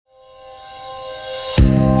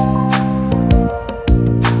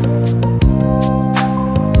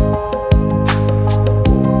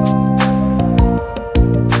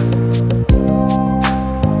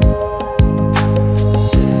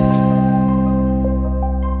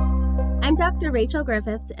Dr. Rachel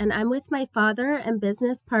Griffiths, and I'm with my father and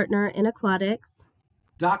business partner in aquatics,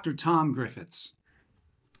 Dr. Tom Griffiths.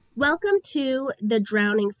 Welcome to the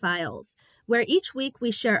Drowning Files, where each week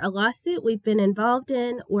we share a lawsuit we've been involved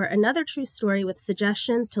in or another true story with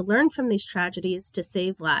suggestions to learn from these tragedies to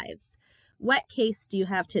save lives. What case do you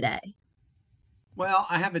have today? Well,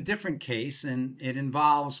 I have a different case, and it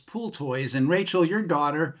involves pool toys. And Rachel, your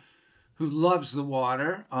daughter, who loves the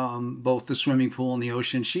water, both the swimming pool and the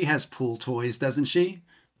ocean, she has pool toys, doesn't she?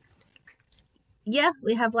 Yeah,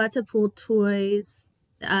 we have lots of pool toys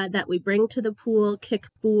that we bring to the pool,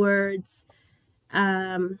 kickboards,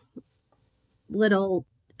 little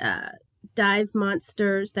dive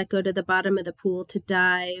monsters that go to the bottom of the pool to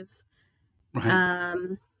dive, Right.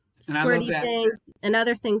 And I love squirty that. things, and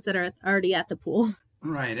other things that are already at the pool.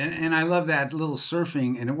 Right. And I love that little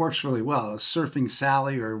surfing, and it works really well. Surfing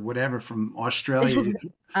Sally or whatever from Australia. You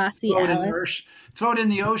Aussie throw it in the Alice. throw it in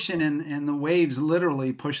the ocean, and the waves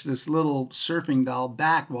literally push this little surfing doll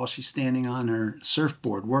back while she's standing on her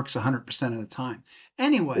surfboard. Works 100% of the time.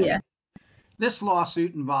 Anyway, Yeah. this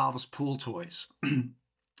lawsuit involves pool toys.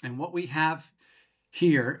 And what we have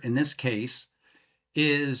here in this case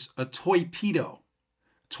is a toypedo.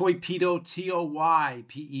 Toypedo,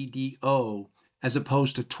 Toypedo, as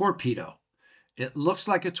opposed to torpedo. It looks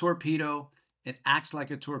like a torpedo, it acts like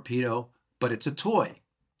a torpedo, but it's a toy.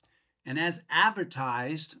 And as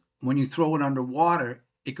advertised, when you throw it underwater,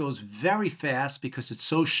 it goes very fast because it's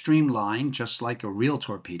so streamlined, just like a real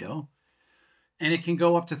torpedo. And it can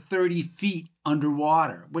go up to 30 feet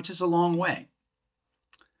underwater, which is a long way.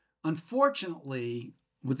 Unfortunately,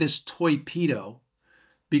 with this toypedo,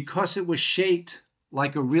 because it was shaped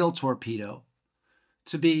like a real torpedo,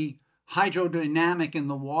 to be hydrodynamic in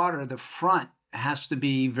the water, the front has to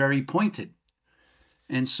be very pointed.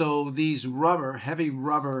 And so these heavy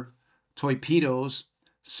rubber torpedoes,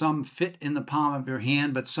 some fit in the palm of your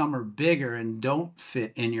hand, but some are bigger and don't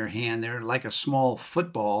fit in your hand. They're like a small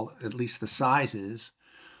football, at least the size is,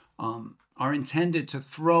 are intended to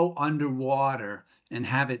throw underwater and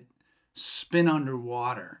have it spin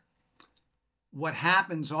underwater. What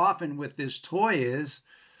happens often with this toy is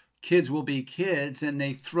kids will be kids and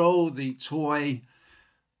they throw the toy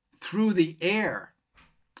through the air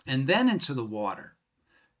and then into the water.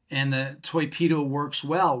 And the torpedo works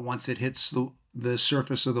well once it hits the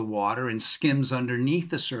surface of the water and skims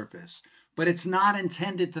underneath the surface. But it's not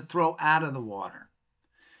intended to throw out of the water.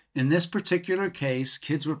 In this particular case,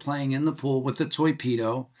 kids were playing in the pool with the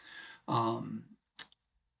torpedo.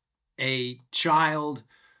 A child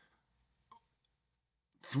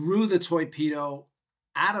threw the torpedo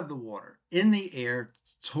out of the water in the air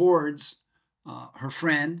towards her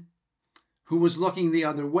friend who was looking the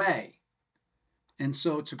other way. And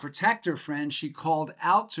so to protect her friend, she called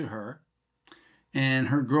out to her, and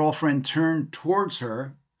her girlfriend turned towards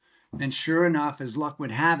her. And sure enough, as luck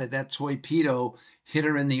would have it, that torpedo hit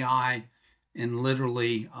her in the eye and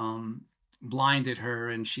literally blinded her.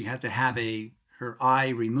 And she had to have her eye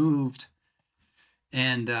removed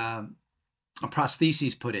and a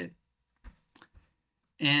prosthesis put in.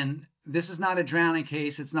 And this is not a drowning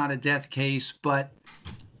case. It's not a death case, but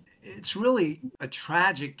it's really a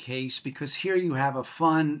tragic case because here you have a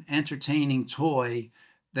fun, entertaining toy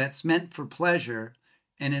that's meant for pleasure,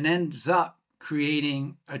 and it ends up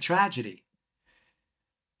creating a tragedy.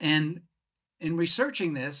 And in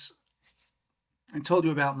researching this, I told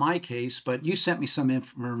you about my case, but you sent me some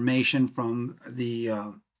information from the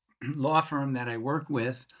law firm that I work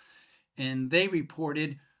with, and they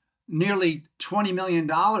reported nearly $20 million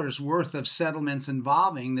worth of settlements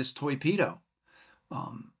involving this torpedo.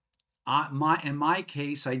 In my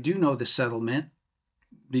case, I do know the settlement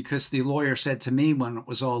because the lawyer said to me when it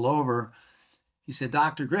was all over, he said,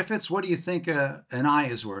 Dr. Griffiths, what do you think an eye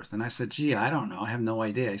is worth? And I said, gee, I don't know. I have no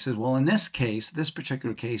idea. He says, well, in this case, this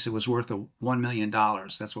particular case, it was worth $1 million.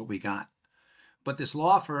 That's what we got. But this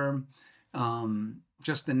law firm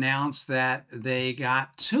just announced that they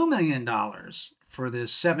got $2 million for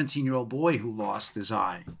this 17-year-old boy who lost his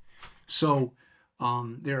eye. So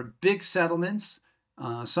there are big settlements.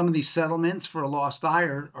 Some of these settlements for a lost eye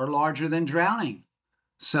are larger than drowning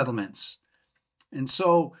settlements. And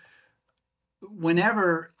so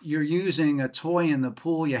whenever you're using a toy in the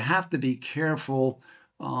pool, you have to be careful.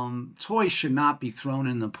 Toys should not be thrown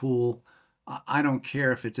in the pool. I don't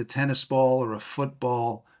care if it's a tennis ball or a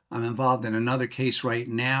football. I'm involved in another case right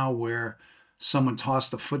now where someone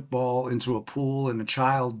tossed a football into a pool and a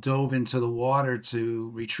child dove into the water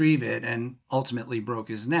to retrieve it and ultimately broke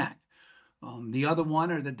his neck. The other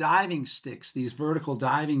one are the diving sticks, these vertical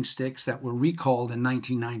diving sticks that were recalled in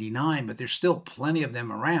 1999, but there's still plenty of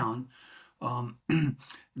them around. Um,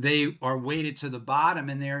 they are weighted to the bottom,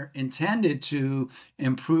 and they're intended to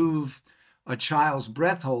improve a child's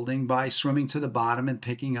breath holding by swimming to the bottom and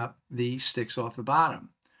picking up the sticks off the bottom.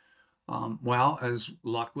 Well, as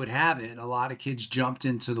luck would have it, a lot of kids jumped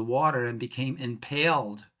into the water and became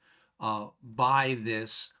impaled by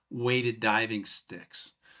this weighted diving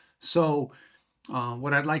sticks. So,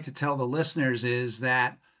 what I'd like to tell the listeners is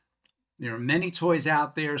that there are many toys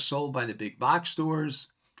out there sold by the big box stores.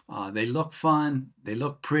 They look fun, they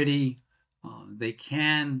look pretty, they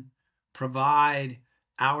can provide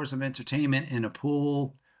hours of entertainment in a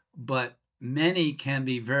pool, but many can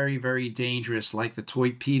be very, very dangerous, like the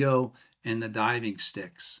torpedo and the diving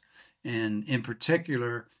sticks. And in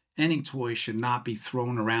particular, any toy should not be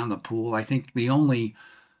thrown around the pool. I think the only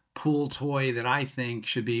pool toy that I think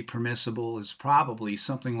should be permissible is probably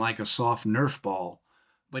something like a soft Nerf ball.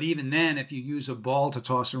 But even then, if you use a ball to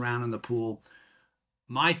toss around in the pool,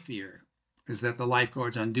 my fear is that the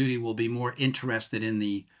lifeguards on duty will be more interested in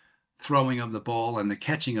the throwing of the ball and the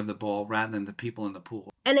catching of the ball rather than the people in the pool.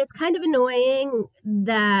 And it's kind of annoying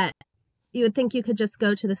that you would think you could just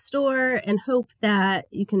go to the store and hope that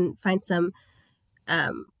you can find some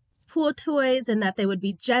pool toys and that they would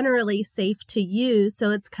be generally safe to use. So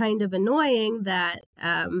it's kind of annoying that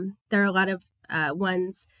there are a lot of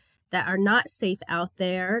ones that are not safe out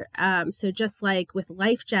there. So just like with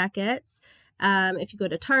life jackets, if you go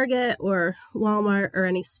to Target or Walmart or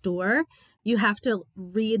any store, you have to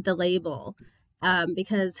read the label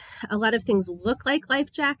because a lot of things look like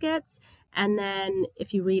life jackets. And then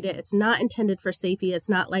if you read it, it's not intended for safety. It's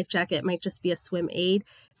not life jacket. It might just be a swim aid.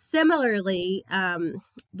 Similarly,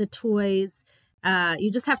 the toys, you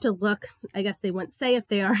just have to look. I guess they wouldn't say if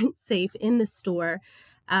they aren't safe in the store,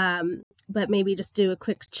 but maybe just do a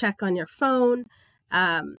quick check on your phone.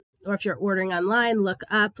 Or if you're ordering online, look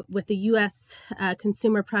up with the U.S.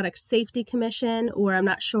 Consumer Product Safety Commission, or I'm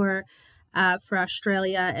not sure for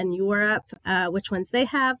Australia and Europe which ones they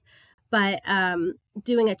have. But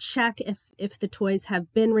doing a check if the toys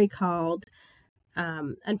have been recalled.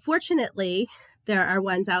 Unfortunately, there are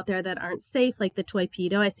ones out there that aren't safe, like the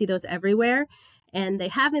torpedo. I see those everywhere, and they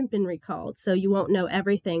haven't been recalled, so you won't know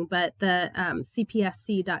everything. But the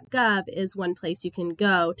cpsc.gov is one place you can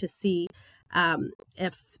go to see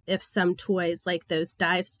if some toys like those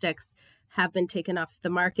dive sticks have been taken off the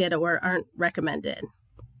market or aren't recommended.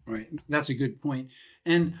 Right. That's a good point.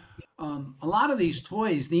 And a lot of these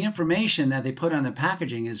toys, the information that they put on the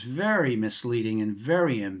packaging is very misleading and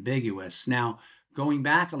very ambiguous. Now, going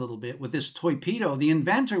back a little bit with this torpedo, the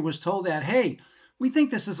inventor was told that, hey, we think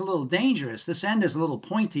this is a little dangerous. This end is a little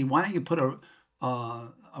pointy. Why don't you put a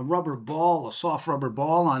rubber ball, a soft rubber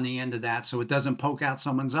ball on the end of that so it doesn't poke out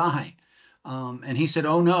someone's eye? And he said,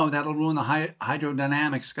 oh no, that'll ruin the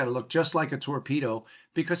hydrodynamics. It's got to look just like a torpedo,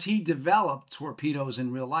 because he developed torpedoes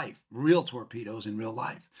in real life, real torpedoes in real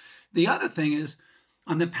life. The other thing is,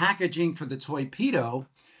 on the packaging for the torpedo,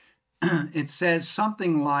 it says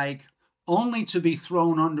something like, only to be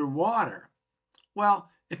thrown underwater. Well,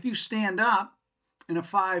 if you stand up in a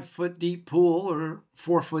 5-foot deep pool or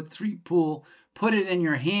 4-foot pool, put it in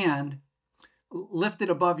your hand, lift it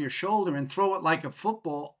above your shoulder and throw it like a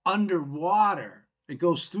football underwater. It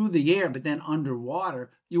goes through the air, but then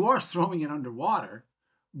underwater. You are throwing it underwater,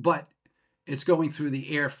 but it's going through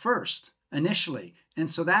the air first initially. And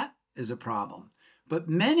so that is a problem. But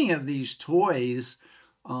many of these toys,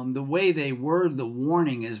 the way they word the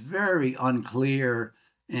warning is very unclear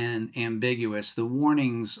and ambiguous. The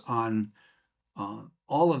warnings on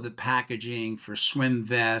all of the packaging for swim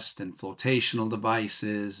vest and flotational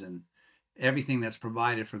devices and everything that's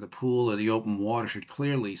provided for the pool or the open water should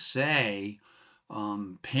clearly say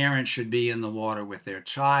parents should be in the water with their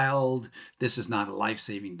child. This is not a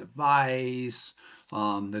life-saving device.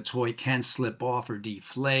 The toy can slip off or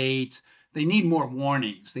deflate. They need more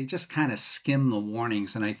warnings. They just kind of skim the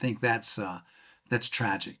warnings, and I think that's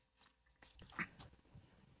tragic.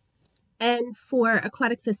 And for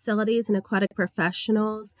aquatic facilities and aquatic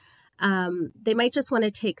professionals, they might just want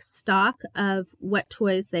to take stock of what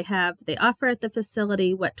toys they offer at the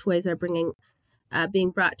facility, what toys are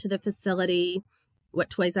being brought to the facility, what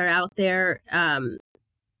toys are out there,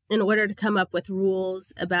 in order to come up with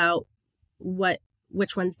rules about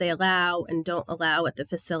which ones they allow and don't allow at the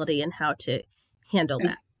facility and how to handle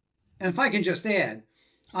that. And if I can just add,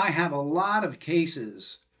 I have a lot of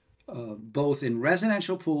cases, both in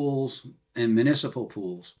residential pools and municipal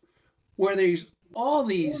pools, where there's all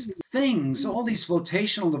these things, all these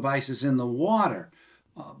flotational devices in the water,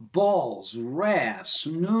 balls, rafts,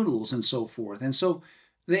 noodles, and so forth. And so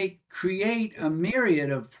they create a myriad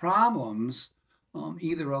of problems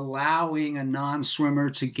either allowing a non-swimmer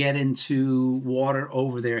to get into water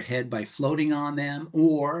over their head by floating on them,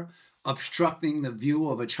 or obstructing the view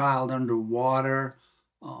of a child underwater.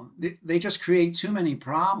 They just create too many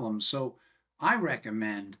problems. So I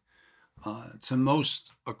recommend to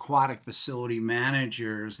most aquatic facility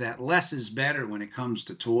managers that less is better when it comes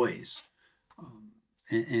to toys.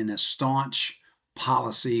 And a staunch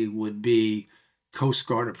policy would be Coast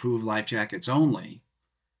Guard approved life jackets only,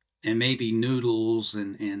 and maybe noodles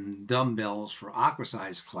and dumbbells for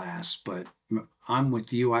aquasize class. But I'm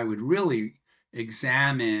with you. I would really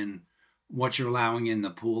examine what you're allowing in the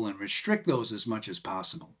pool and restrict those as much as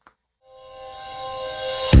possible.